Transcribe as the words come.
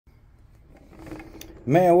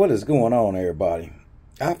Man, what is going on, everybody?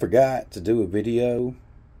 I forgot to do a video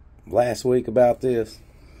last week about this,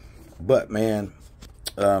 but man,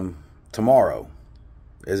 tomorrow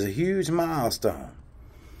is a huge milestone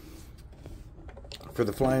for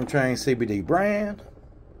the Flame Train CBD brand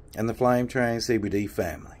and the Flame Train CBD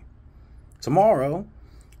family. Tomorrow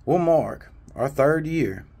will mark our 3rd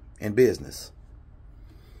year in business.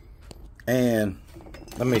 And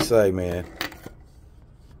let me say, man,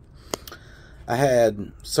 I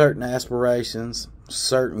had certain aspirations,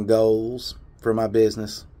 certain goals for my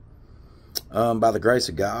business. By the grace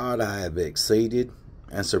of God, I have exceeded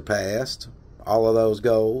and surpassed all of those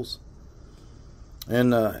goals.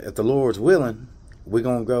 And if the Lord's willing, we're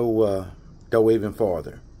going to go even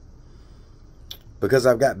farther. Because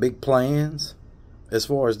I've got big plans as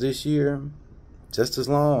far as this year, just as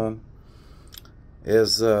long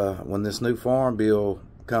as when this new farm bill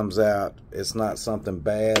comes out, it's not something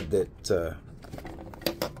bad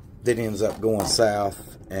that ends up going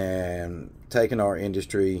south and taking our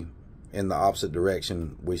industry in the opposite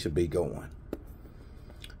direction we should be going.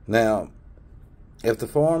 Now, if the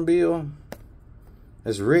farm bill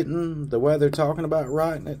is written the way they're talking about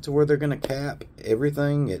writing it, to where they're going to cap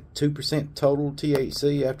everything at 2% total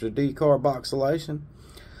THC after decarboxylation,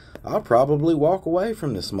 I'll probably walk away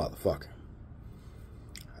from this motherfucker.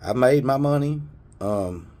 I made my money.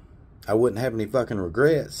 I wouldn't have any fucking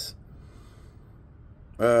regrets.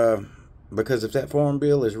 Because if that farm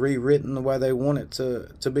bill is rewritten the way they want it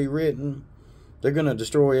to be written, they're going to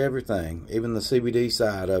destroy everything, even the CBD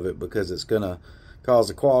side of it, because it's going to cause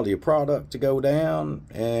the quality of product to go down,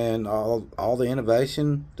 and all the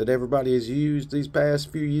innovation that everybody has used these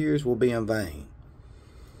past few years will be in vain.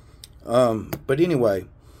 But anyway,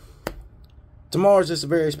 tomorrow's just a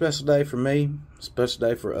very special day for me, special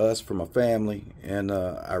day for us, for my family, and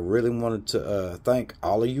I really wanted to thank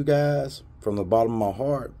all of you guys from the bottom of my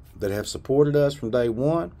heart that have supported us from day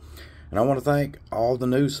one. And I want to thank all the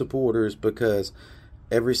new supporters, because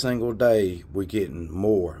every single day we're getting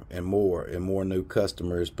more and more and more new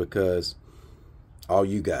customers, because all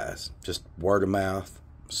you guys, just word of mouth,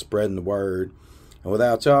 spreading the word. And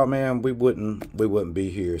without y'all, man, we wouldn't be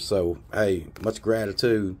here. So hey, much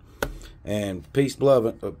gratitude and peace, love,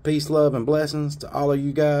 and blessings to all of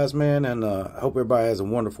you guys, man. And I hope everybody has a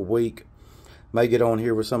wonderful week. May get on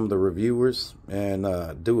here with some of the reviewers and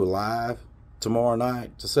do a live tomorrow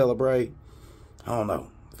night to celebrate. I don't know.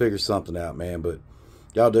 Figure something out, man. But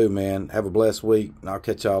y'all do, man. Have a blessed week, and I'll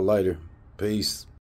catch y'all later. Peace.